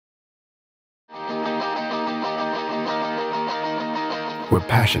We're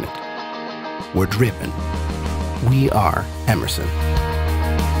passionate. We're driven. We are Emerson.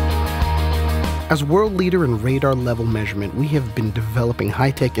 As world leader in radar level measurement, we have been developing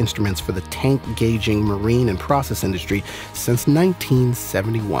high-tech instruments for the tank gauging, marine, and process industry since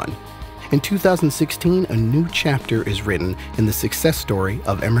 1971. In 2016, a new chapter is written in the success story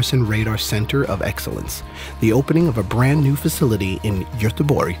of Emerson Radar Center of Excellence, the opening of a brand new facility in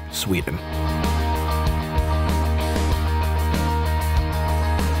Göteborg, Sweden.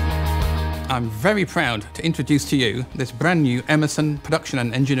 I'm very proud to introduce to you this brand new Emerson production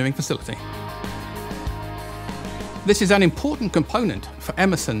and engineering facility. This is an important component for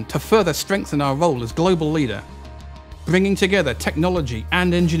Emerson to further strengthen our role as global leader, bringing together technology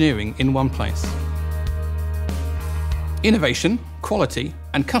and engineering in one place. Innovation, quality,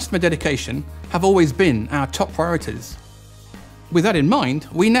 and customer dedication have always been our top priorities. With that in mind,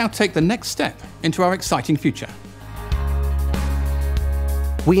 we now take the next step into our exciting future.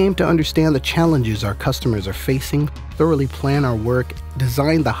 We aim to understand the challenges our customers are facing, thoroughly plan our work,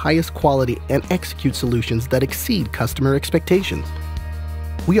 design the highest quality, and execute solutions that exceed customer expectations.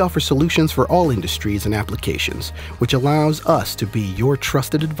 We offer solutions for all industries and applications, which allows us to be your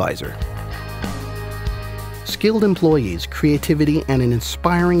trusted advisor. Skilled employees, creativity, and an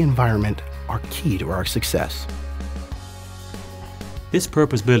inspiring environment are key to our success. This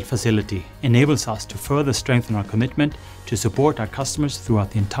purpose-built facility enables us to further strengthen our commitment to support our customers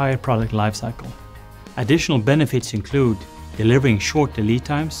throughout the entire product lifecycle. Additional benefits include delivering short lead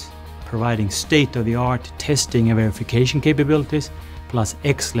times, providing state-of-the-art testing and verification capabilities, plus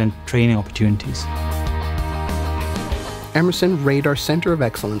excellent training opportunities. Emerson Radar Center of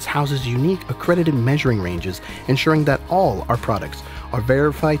Excellence houses unique accredited measuring ranges, ensuring that all our products are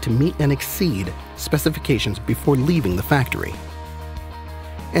verified to meet and exceed specifications before leaving the factory.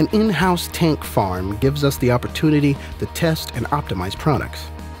 An in-house tank farm gives us the opportunity to test and optimize products.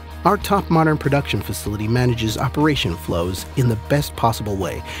 Our top modern production facility manages operation flows in the best possible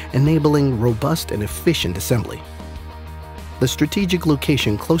way, enabling robust and efficient assembly. The strategic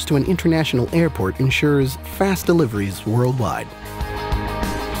location close to an international airport ensures fast deliveries worldwide.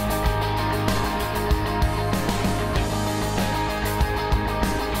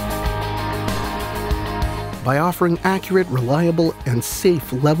 By offering accurate, reliable, and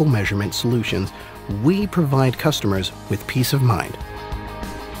safe level measurement solutions, we provide customers with peace of mind.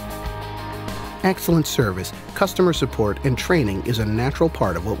 Excellent service, customer support, and training is a natural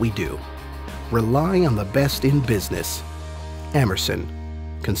part of what we do. Rely on the best in business. Emerson.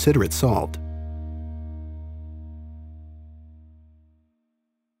 Consider it solved.